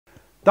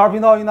大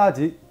频道英大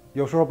吉，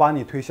有时候把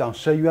你推向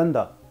深渊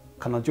的，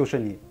可能就是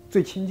你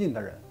最亲近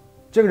的人。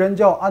这个人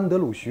叫安德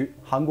鲁·徐，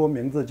韩国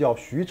名字叫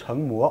徐成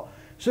模，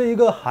是一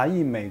个韩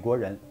裔美国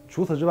人。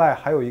除此之外，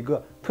还有一个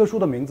特殊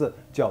的名字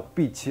叫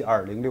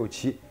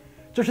B72067，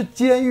这是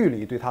监狱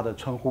里对他的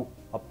称呼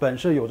啊。本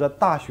是有着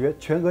大学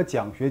全额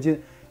奖学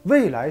金，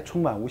未来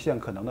充满无限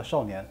可能的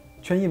少年，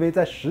却因为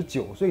在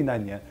19岁那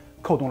年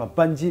扣动了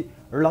扳机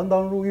而锒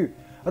铛入狱。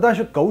但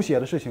是狗血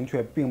的事情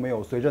却并没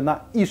有随着那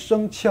一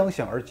声枪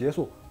响而结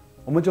束。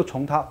我们就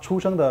从他出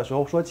生的时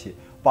候说起，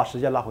把时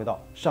间拉回到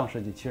上世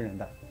纪70年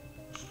代。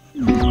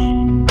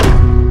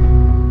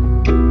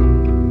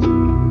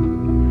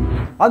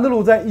安德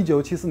鲁在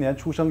1974年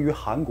出生于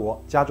韩国，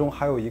家中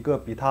还有一个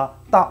比他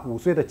大5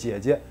岁的姐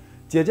姐。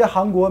姐姐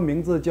韩国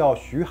名字叫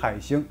徐海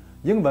星，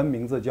英文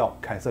名字叫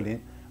凯瑟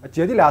琳。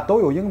姐弟俩都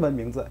有英文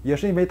名字，也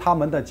是因为他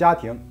们的家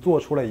庭做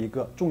出了一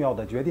个重要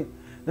的决定。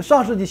那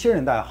上世纪70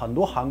年代，很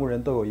多韩国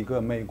人都有一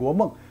个美国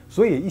梦，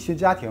所以一些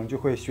家庭就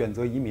会选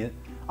择移民。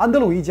安德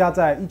鲁一家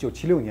在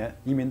1976年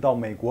移民到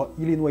美国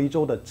伊利诺伊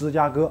州的芝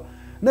加哥，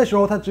那时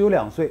候他只有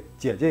2岁，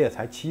姐姐也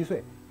才7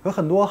岁。和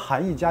很多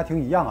韩裔家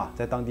庭一样啊，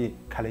在当地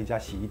开了一家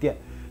洗衣店。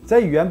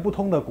在语言不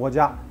通的国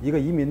家，一个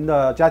移民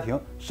的家庭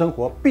生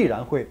活必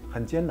然会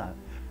很艰难，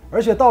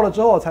而且到了之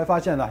后才发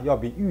现呢，要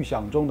比预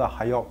想中的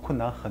还要困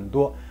难很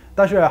多。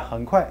但是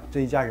很快，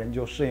这一家人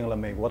就适应了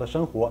美国的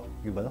生活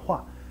与文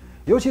化。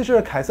尤其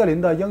是凯瑟琳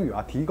的英语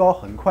提高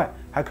很快，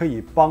还可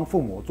以帮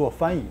父母做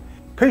翻译，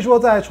可以说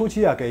在初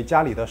期给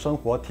家里的生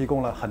活提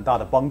供了很大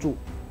的帮助。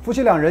夫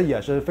妻2人也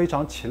是非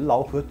常勤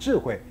劳和智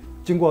慧，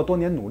经过多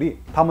年努力，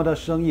他们的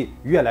生意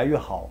越来越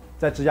好，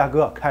在芝加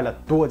哥开了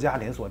多家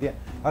连锁店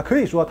可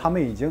以说他们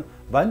已经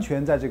完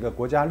全在这个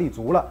国家立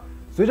足了。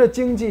随着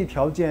经济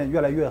条件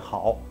越来越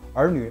好，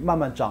儿女慢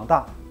慢长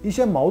大，一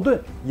些矛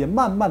盾也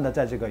慢慢的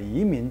在这个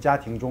移民家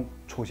庭中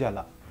出现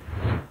了。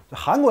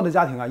韩国的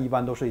家庭一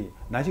般都是以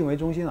男性为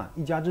中心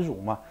一家之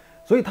主嘛，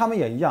所以他们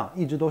也一样，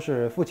一直都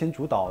是父亲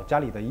主导家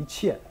里的一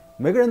切，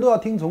每个人都要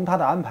听从他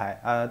的安排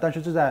但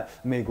是这在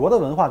美国的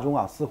文化中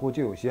似乎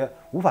就有些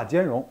无法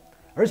兼容。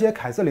而且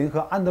凯瑟琳和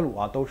安德鲁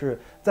都是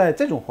在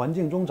这种环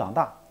境中长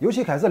大，尤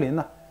其凯瑟琳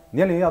呢，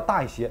年龄要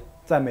大一些，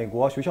在美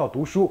国学校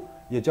读书，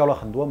也交了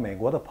很多美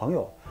国的朋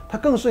友，她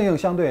更适应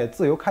相对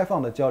自由开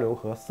放的交流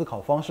和思考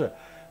方式，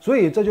所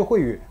以这就会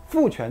与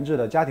父权制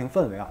的家庭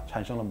氛围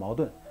产生了矛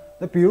盾。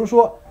那比如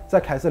说，在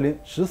凯瑟琳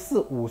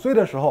14、15岁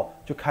的时候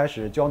就开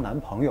始交男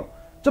朋友，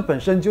这本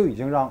身就已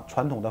经让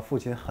传统的父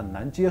亲很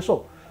难接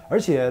受，而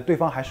且对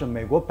方还是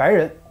美国白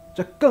人，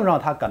这更让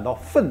他感到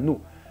愤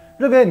怒，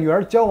认为女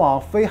儿交往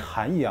非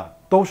韩裔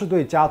都是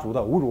对家族的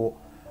侮辱。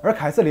而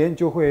凯瑟琳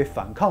就会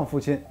反抗父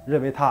亲，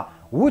认为他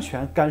无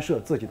权干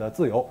涉自己的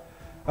自由。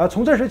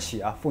从这时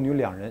起父女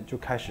2人就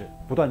开始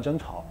不断争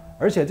吵，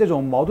而且这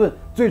种矛盾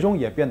最终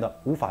也变得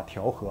无法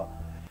调和。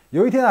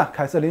有一天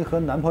凯瑟琳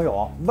和男朋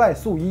友外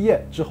宿1夜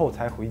之后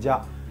才回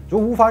家，就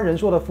无法忍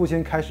受的父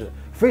亲开始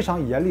非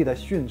常严厉地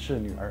训斥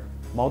女儿，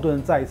矛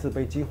盾再一次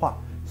被激化。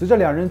随着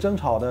2人争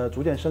吵的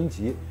逐渐升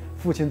级，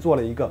父亲做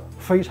了一个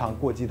非常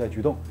过激的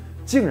举动，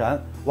竟然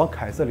往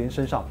凯瑟琳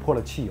身上泼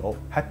了汽油，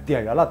还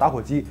点燃了打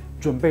火机，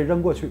准备扔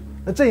过去。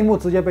那这一幕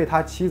直接被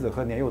他妻子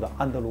和年幼的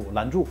安德鲁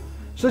拦住。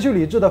失去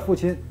理智的父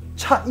亲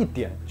差一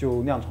点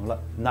就酿成了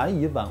难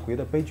以挽回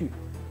的悲剧。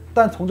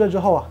但从这之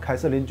后凯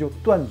瑟琳就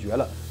断绝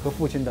了和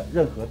父亲的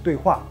任何对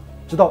话，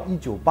直到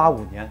1985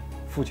年，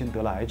父亲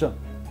得了癌症，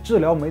治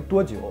疗没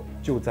多久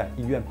就在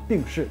医院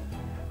病逝。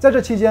在这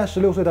期间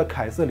，16岁的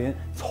凯瑟琳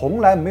从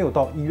来没有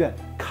到医院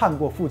看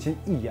过父亲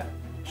一眼，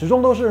始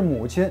终都是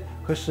母亲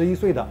和11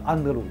岁的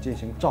安德鲁进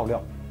行照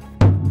料。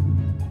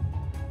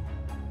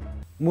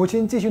母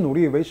亲继续努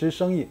力维持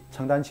生意，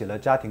承担起了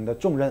家庭的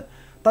重任，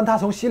但她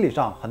从心理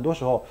上很多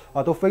时候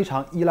都非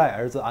常依赖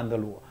儿子安德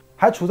鲁。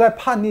还处在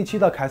叛逆期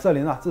的凯瑟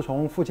琳自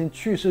从父亲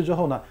去世之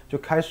后呢，就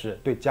开始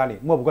对家里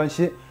漠不关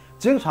心，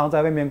经常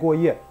在外面过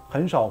夜，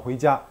很少回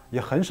家，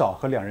也很少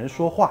和2人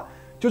说话。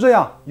就这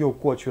样又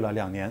过去了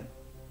2年。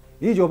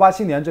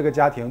1987年，这个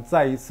家庭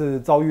再一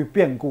次遭遇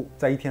变故。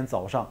在一天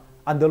早上，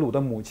安德鲁的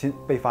母亲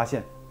被发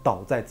现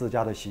倒在自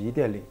家的洗衣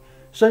店里，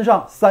身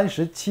上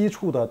37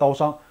处的刀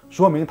伤，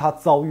说明他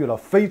遭遇了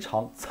非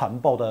常残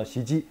暴的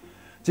袭击。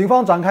警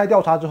方展开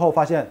调查之后，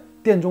发现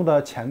店中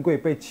的钱柜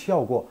被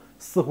撬过，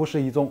似乎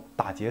是一宗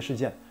打劫事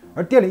件，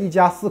而店里一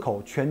家4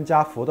口全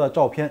家福的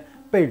照片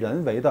被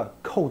人为的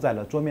扣在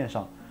了桌面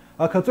上。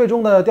可最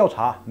终的调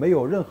查没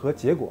有任何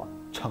结果，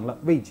成了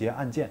未结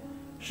案件。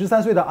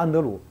13岁的安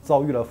德鲁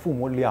遭遇了父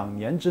母2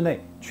年之内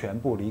全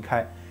部离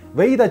开，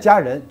唯一的家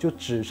人就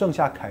只剩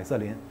下凯瑟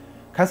琳。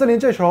凯瑟琳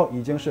这时候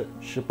已经是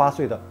18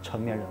岁的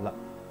成年人了。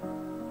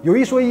有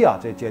一说一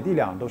这姐弟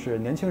俩都是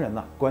年轻人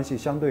关系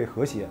相对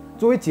和谐。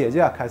作为姐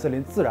姐凯瑟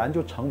琳自然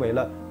就成为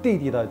了弟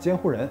弟的监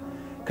护人。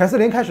凯瑟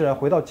琳开始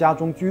回到家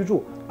中居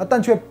住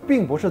但却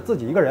并不是自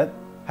己一个人，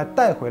还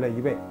带回了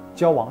一位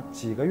交往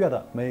几个月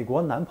的美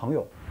国男朋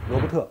友罗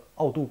伯特·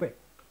奥杜贝。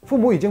父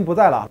母已经不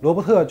在了，罗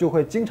伯特就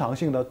会经常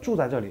性的住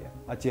在这里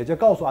姐姐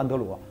告诉安德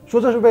鲁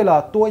说，这是为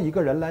了多一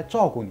个人来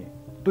照顾你。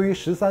对于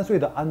13岁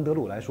的安德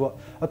鲁来说，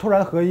突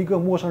然和一个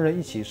陌生人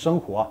一起生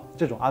活，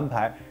这种安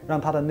排让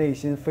他的内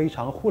心非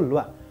常混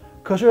乱。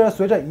可是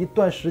随着一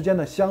段时间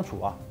的相处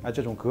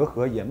这种隔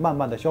阂也慢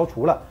慢的消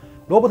除了。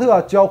罗伯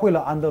特教会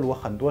了安德鲁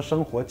很多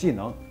生活技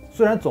能，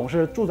虽然总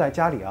是住在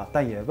家里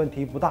但也问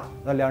题不大。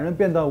两人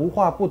变得无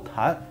话不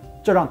谈，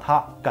这让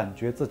他感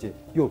觉自己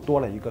又多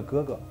了一个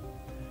哥哥。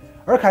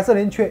而凯瑟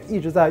琳却一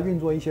直在运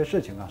作一些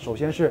事情首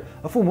先是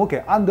父母给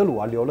安德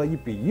鲁留了一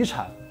笔遗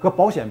产和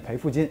保险赔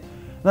付金。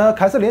那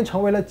凯瑟琳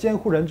成为了监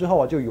护人之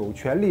后就有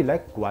权利来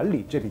管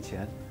理这笔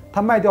钱。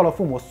他卖掉了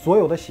父母所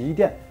有的洗衣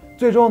店，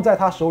最终在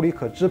他手里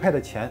可支配的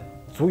钱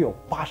足有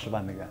80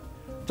万美元，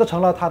这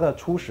成了他的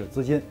初始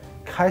资金，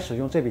开始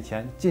用这笔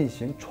钱进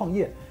行创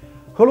业。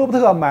和罗伯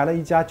特买了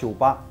一家酒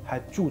吧，还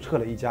注册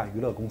了一家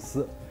娱乐公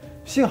司。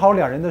幸好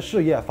两人的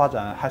事业发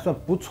展还算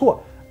不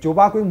错，酒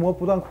吧规模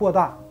不断扩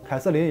大，凯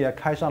瑟琳也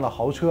开上了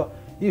豪车，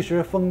一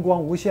时风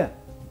光无限。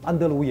安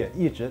德鲁也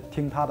一直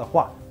听他的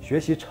话，学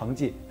习成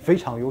绩非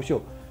常优秀，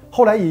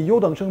后来以优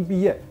等生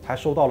毕业，还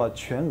收到了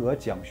全额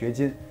奖学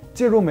金，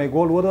进入美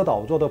国罗德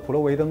岛州的普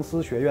罗维登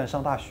斯学院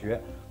上大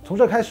学。从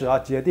这开始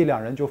姐弟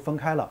两人就分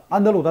开了。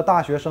安德鲁的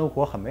大学生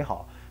活很美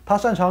好，他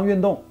擅长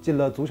运动，进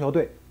了足球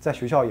队，在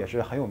学校也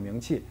是很有名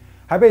气，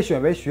还被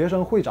选为学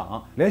生会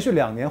长，连续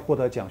2年获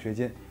得奖学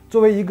金。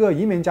作为一个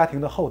移民家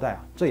庭的后代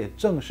这也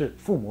正是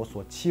父母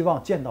所期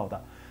望见到的。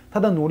他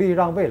的努力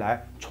让未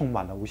来充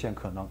满了无限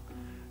可能。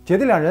姐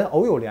弟两人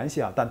偶有联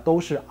系但都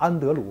是安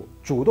德鲁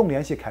主动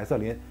联系凯瑟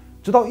琳。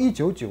直到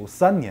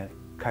1993年，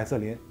凯瑟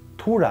琳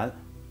突然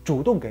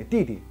主动给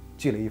弟弟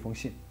寄了一封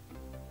信。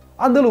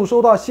安德鲁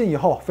收到信以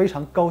后非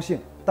常高兴，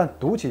但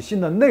读起信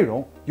的内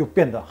容又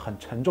变得很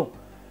沉重。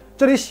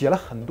这里写了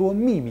很多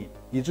秘密，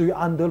以至于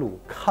安德鲁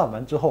看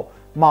完之后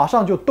马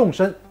上就动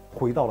身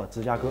回到了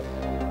芝加哥。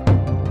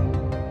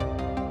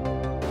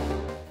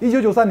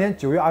1993年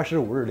9月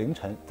25日凌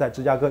晨，在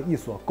芝加哥一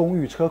所公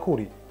寓车库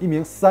里，一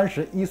名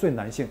31岁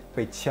男性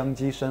被枪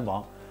击身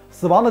亡。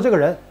死亡的这个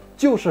人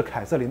就是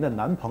凯瑟琳的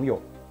男朋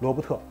友罗伯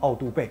特·奥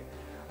杜贝，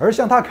而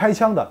向他开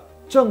枪的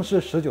正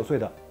是19岁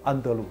的安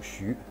德鲁·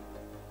徐。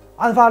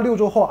案发6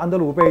周后，安德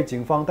鲁被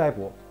警方逮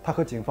捕。他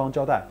和警方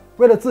交代，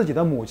为了自己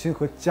的母亲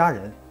和家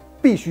人，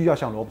必须要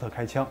向罗伯特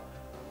开枪。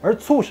而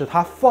促使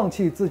他放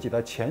弃自己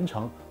的前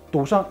程，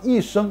赌上一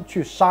生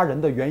去杀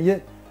人的原因，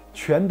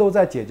全都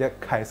在姐姐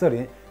凯瑟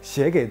琳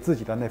写给自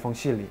己的那封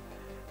信里。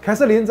凯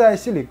瑟琳在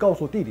信里告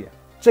诉弟弟，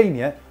这一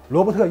年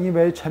罗伯特因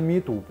为沉迷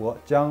赌博，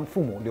将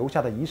父母留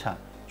下的遗产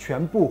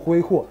全部挥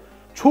霍，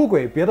出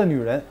轨别的女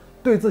人，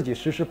对自己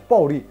实施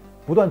暴力，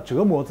不断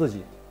折磨自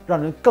己。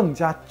让人更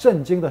加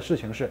震惊的事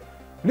情是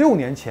，6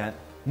年前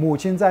母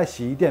亲在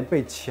洗衣店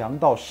被强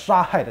盗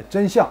杀害的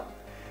真相。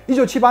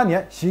1978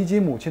年袭击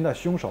母亲的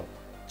凶手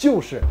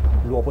就是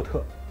罗伯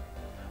特。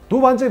读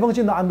完这封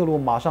信的安德鲁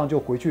马上就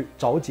回去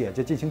找姐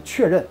姐进行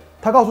确认。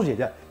他告诉姐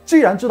姐，既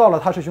然知道了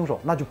他是凶手，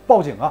那就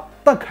报警啊。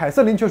但凯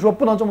瑟琳却说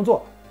不能这么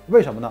做。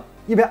为什么呢？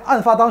因为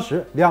案发当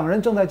时两人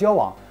正在交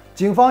往，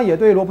警方也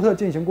对罗伯特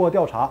进行过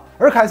调查，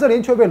而凯瑟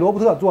琳却为罗伯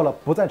特做了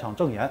不在场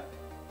证言。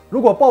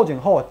如果报警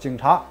后警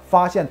察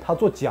发现他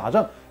做假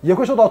证，也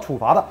会受到处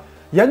罚的，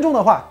严重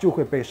的话就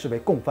会被视为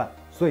共犯。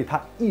所以他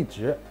一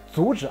直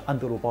阻止安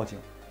德鲁报警。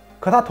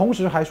可他同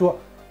时还说，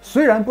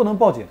虽然不能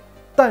报警，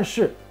但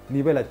是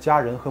你为了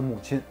家人和母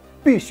亲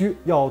必须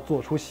要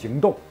做出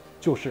行动，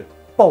就是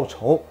报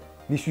仇，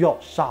你需要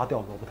杀掉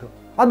罗伯特。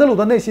安德鲁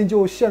的内心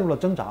就陷入了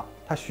挣扎，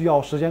他需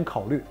要时间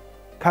考虑。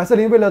凯瑟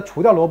琳为了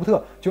除掉罗伯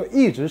特，就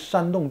一直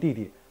煽动弟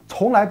弟。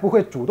从来不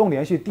会主动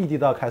联系弟弟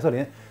的凯瑟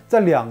琳，在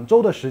2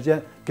周的时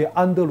间给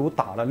安德鲁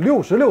打了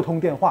66通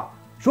电话，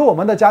说我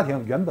们的家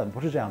庭原本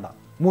不是这样的，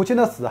母亲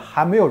的死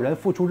还没有人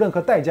付出任何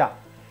代价，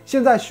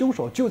现在凶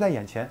手就在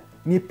眼前，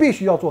你必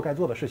须要做该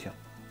做的事情。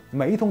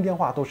每一通电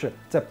话都是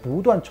在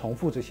不断重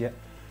复这些。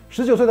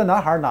19岁的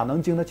男孩哪能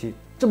经得起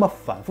这么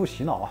反复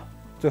洗脑啊？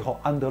最后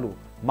安德鲁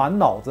满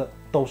脑子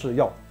都是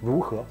要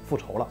如何复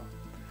仇了。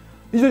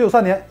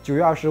1993年9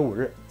月25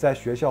日，在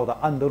学校的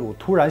安德鲁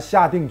突然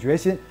下定决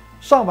心，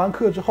上完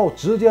课之后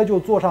直接就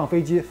坐上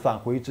飞机返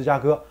回芝加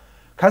哥。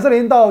凯瑟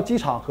琳到机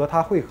场和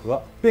他会合，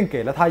并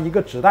给了他一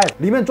个纸袋，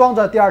里面装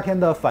着第2天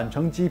的返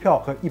程机票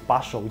和一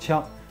把手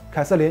枪。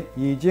凯瑟琳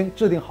已经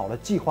制定好了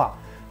计划，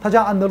他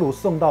将安德鲁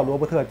送到罗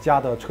伯特家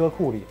的车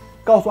库里，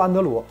告诉安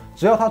德鲁，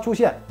只要他出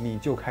现，你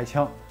就开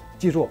枪。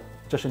记住，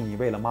这是你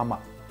为了妈妈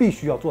必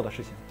须要做的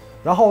事情。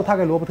然后他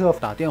给罗伯特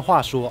打电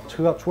话说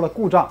车出了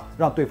故障，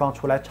让对方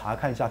出来查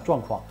看一下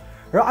状况。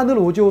而安德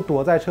鲁就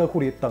躲在车库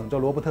里等着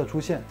罗伯特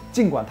出现。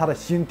尽管他的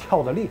心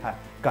跳得厉害，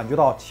感觉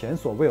到前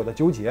所未有的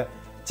纠结，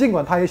尽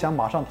管他也想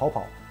马上逃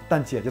跑，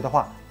但姐姐的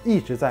话一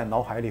直在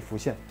脑海里浮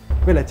现，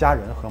为了家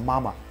人和妈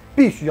妈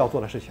必须要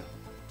做的事情。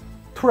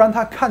突然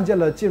他看见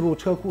了进入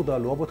车库的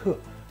罗伯特，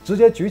直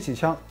接举起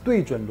枪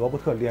对准罗伯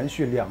特，连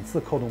续2次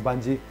扣动扳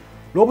机。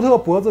罗伯特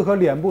脖子和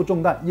脸部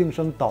中弹，应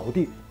声倒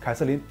地。凯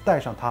瑟琳带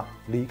上他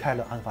离开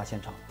了案发现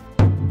场。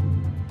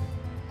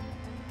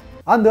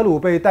安德鲁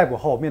被逮捕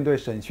后，面对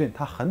审讯，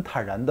他很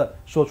坦然地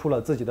说出了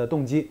自己的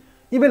动机，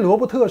因为罗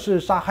伯特是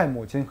杀害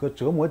母亲和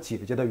折磨姐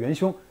姐的元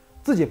凶，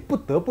自己不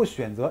得不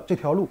选择这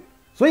条路。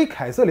所以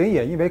凯瑟琳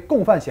也因为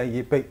共犯嫌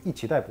疑被一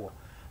起逮捕。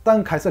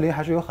但凯瑟琳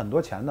还是有很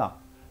多钱的，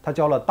她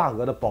交了大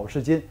额的保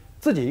释金，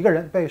自己一个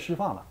人被释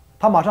放了。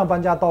她马上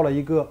搬家到了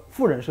一个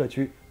富人社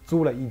区，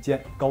租了一间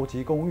高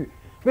级公寓。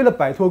为了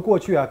摆脱过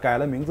去改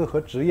了名字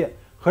和职业，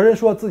和人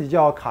说自己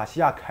叫卡西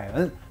亚·凯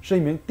恩，是一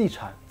名地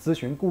产咨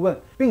询顾问，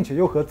并且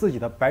又和自己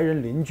的白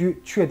人邻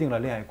居确定了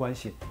恋爱关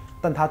系。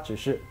但他只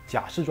是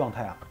假释状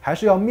态还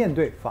是要面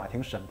对法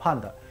庭审判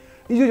的。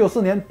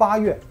1994年8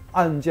月，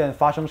案件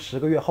发生10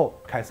个月后，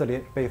凯瑟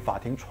琳被法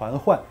庭传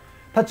唤，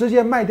她直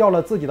接卖掉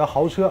了自己的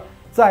豪车，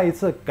再一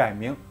次改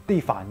名蒂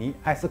法尼·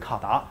艾斯卡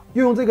达，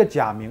又用这个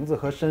假名字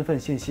和身份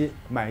信息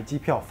买机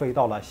票飞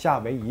到了夏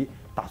威夷，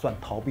打算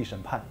逃避审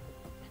判。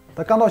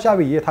他刚到夏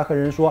威夷，他和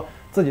人说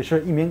自己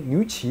是一名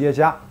女企业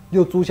家，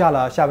又租下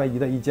了夏威夷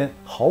的一间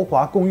豪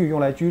华公寓用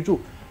来居住。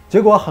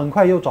结果很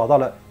快又找到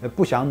了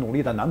不想努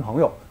力的男朋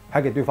友，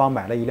还给对方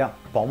买了一辆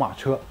宝马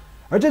车。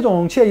而这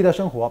种惬意的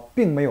生活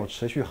并没有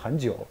持续很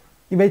久，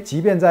因为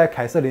即便在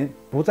凯瑟琳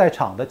不在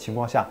场的情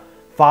况下，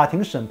法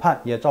庭审判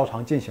也照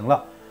常进行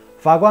了。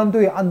法官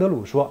对安德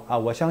鲁说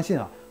我相信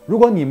如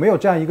果你没有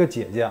这样一个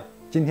姐姐，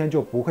今天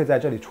就不会在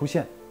这里出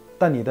现。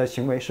但你的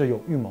行为是有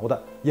预谋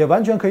的，也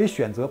完全可以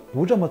选择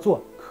不这么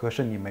做，可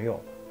是你没有。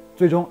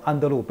最终安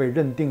德鲁被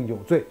认定有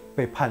罪，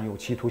被判有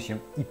期徒刑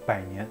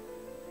100年。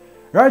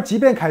然而即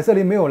便凯瑟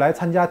琳没有来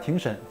参加庭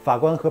审，法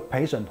官和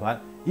陪审团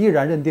依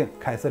然认定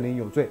凯瑟琳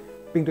有罪，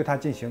并对她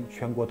进行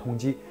全国通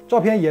缉，照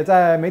片也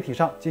在媒体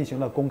上进行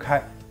了公开。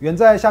远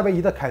在夏威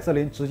夷的凯瑟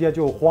琳直接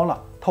就慌了，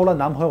偷了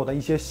男朋友的一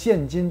些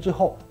现金之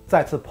后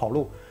再次跑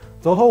路。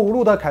走投无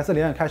路的凯瑟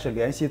琳开始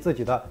联系自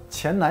己的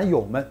前男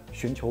友们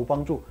寻求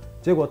帮助，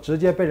结果直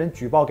接被人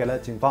举报给了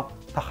警方。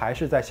她还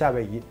是在夏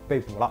威夷被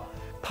捕了。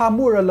她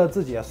默认了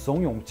自己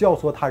怂恿教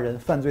唆他人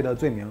犯罪的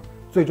罪名，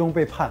最终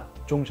被判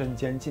终身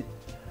监禁。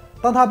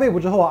当他被捕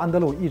之后，安德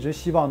鲁一直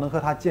希望能和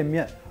他见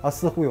面，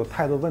似乎有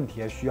太多问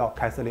题需要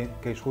凯瑟琳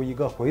给出一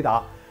个回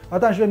答。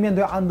但是面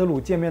对安德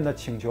鲁见面的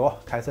请求，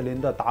凯瑟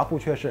琳的答复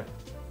却是：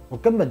我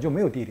根本就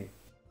没有弟弟。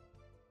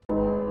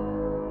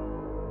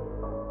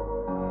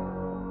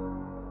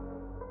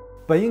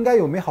本应该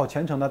有美好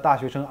前程的大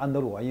学生安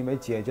德鲁因为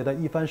姐姐的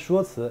一番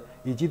说辞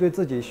以及对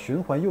自己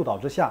循环诱导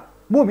之下，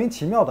莫名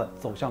其妙地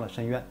走向了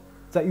深渊。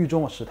在狱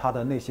中使他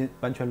的内心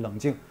完全冷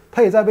静，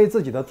他也在为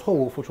自己的错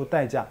误付出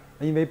代价。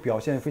因为表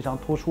现非常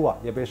突出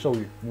也被授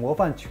予模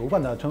范囚犯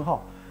的称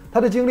号。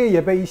他的经历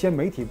也被一些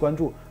媒体关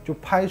注，就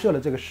拍摄了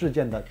这个事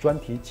件的专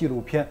题纪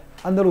录片。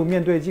安德鲁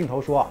面对镜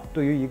头说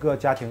对于一个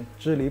家庭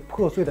支离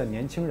破碎的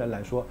年轻人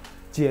来说，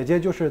姐姐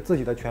就是自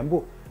己的全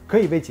部，可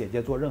以为姐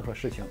姐做任何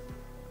事情。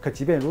可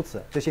即便如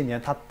此，这些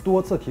年他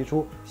多次提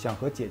出想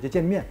和姐姐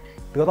见面，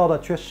得到的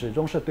却始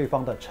终是对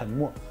方的沉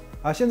默。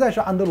现在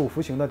是安德鲁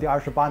服刑的第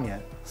28年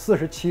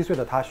，47岁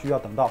的他需要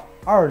等到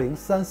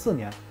2034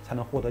年才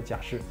能获得假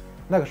释，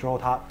那个时候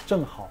他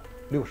正好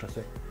60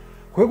岁。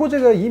回顾这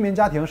个移民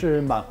家庭是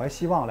满怀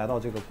希望来到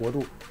这个国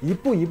度，一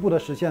步一步地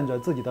实现着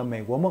自己的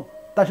美国梦，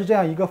但是这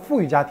样一个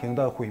富裕家庭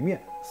的毁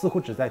灭似乎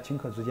只在顷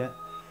刻之间。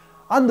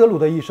安德鲁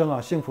的一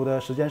生幸福的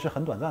时间是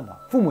很短暂的，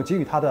父母给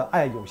予他的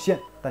爱有限，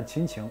但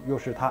亲情又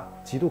是他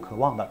极度渴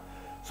望的，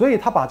所以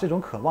他把这种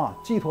渴望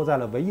寄托在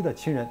了唯一的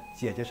亲人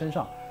姐姐身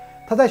上。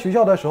他在学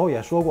校的时候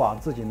也说过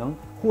自己能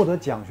获得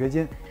奖学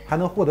金，还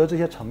能获得这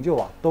些成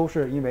就都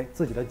是因为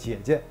自己的姐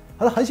姐。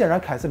很显然，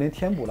凯瑟琳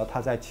填补了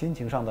他在亲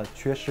情上的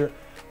缺失。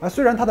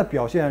虽然他的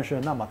表现是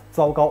那么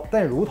糟糕，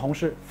但如同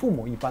是父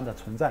母一般的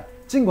存在。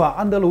尽管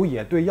安德鲁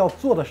也对要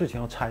做的事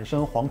情产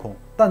生惶恐，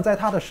但在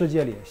他的世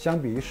界里，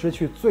相比于失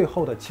去最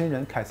后的亲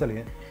人凯瑟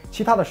琳，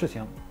其他的事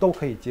情都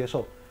可以接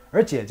受。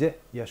而姐姐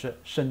也是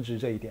深知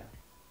这一点。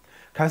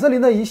凯瑟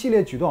琳的一系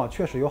列举动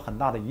确实有很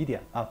大的疑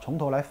点从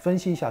头来分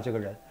析一下这个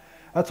人。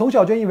从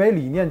小就因为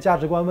理念价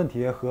值观问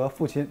题和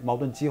父亲矛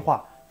盾激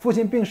化，父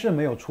亲病逝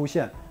没有出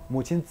现，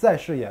母亲在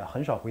世也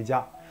很少回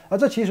家。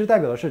这其实代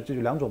表的是这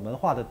两种文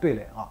化的对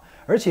联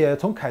而且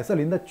从凯瑟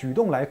琳的举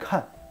动来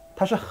看，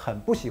她是很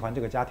不喜欢这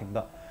个家庭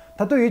的。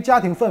她对于家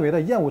庭氛围的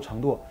厌恶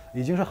程度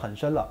已经是很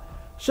深了，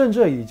甚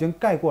至已经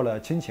盖过了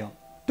亲情，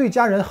对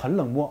家人很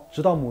冷漠，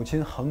直到母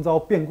亲横遭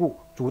变故，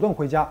主动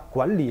回家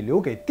管理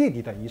留给弟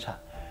弟的遗产。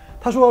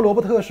他说罗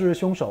伯特是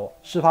凶手，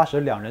事发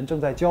时两人正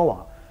在交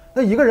往。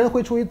那一个人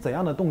会出于怎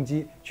样的动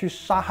机去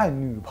杀害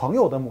女朋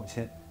友的母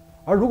亲？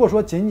而如果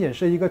说仅仅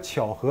是一个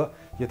巧合，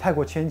也太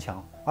过牵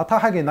强他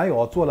还给男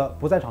友做了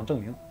不在场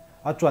证明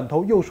转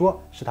头又说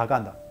是他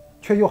干的，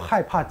却又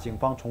害怕警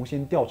方重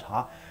新调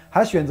查，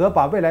还选择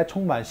把未来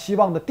充满希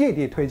望的弟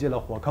弟推进了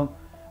火坑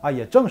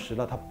也证实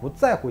了他不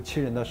在乎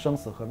亲人的生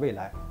死和未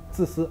来，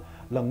自私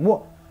冷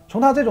漠。从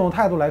他这种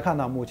态度来看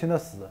呢，母亲的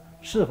死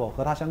是否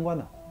和他相关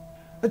呢？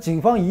那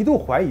警方一度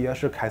怀疑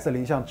是凯瑟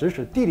琳像指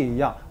使弟弟一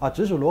样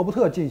指使罗伯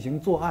特进行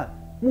作案，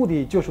目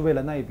的就是为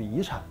了那一笔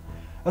遗产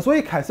所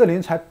以凯瑟琳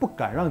才不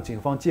敢让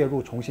警方介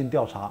入重新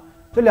调查。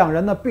这两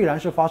人呢必然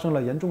是发生了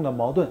严重的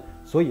矛盾，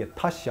所以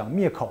他想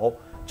灭口，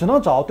只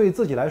能找对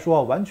自己来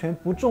说完全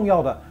不重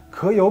要的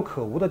可有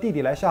可无的弟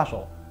弟来下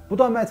手，不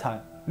断卖惨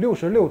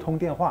，66通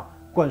电话，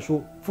灌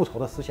输复仇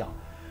的思想。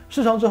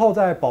事成之后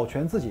再保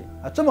全自己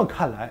这么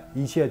看来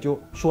一切就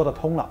说得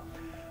通了。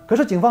可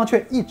是警方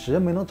却一直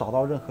没能找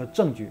到任何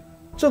证据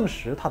证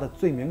实他的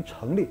罪名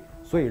成立，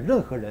所以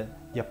任何人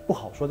也不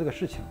好说这个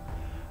事情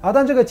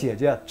但这个姐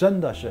姐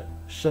真的是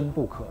深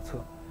不可测，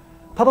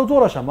她都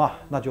做了什么，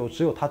那就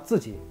只有她自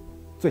己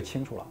最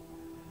清楚了。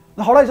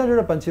那好了，以上就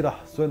是本期的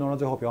所有内容，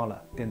最后别忘了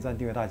点赞、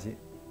订阅大吉，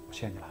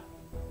谢谢你了。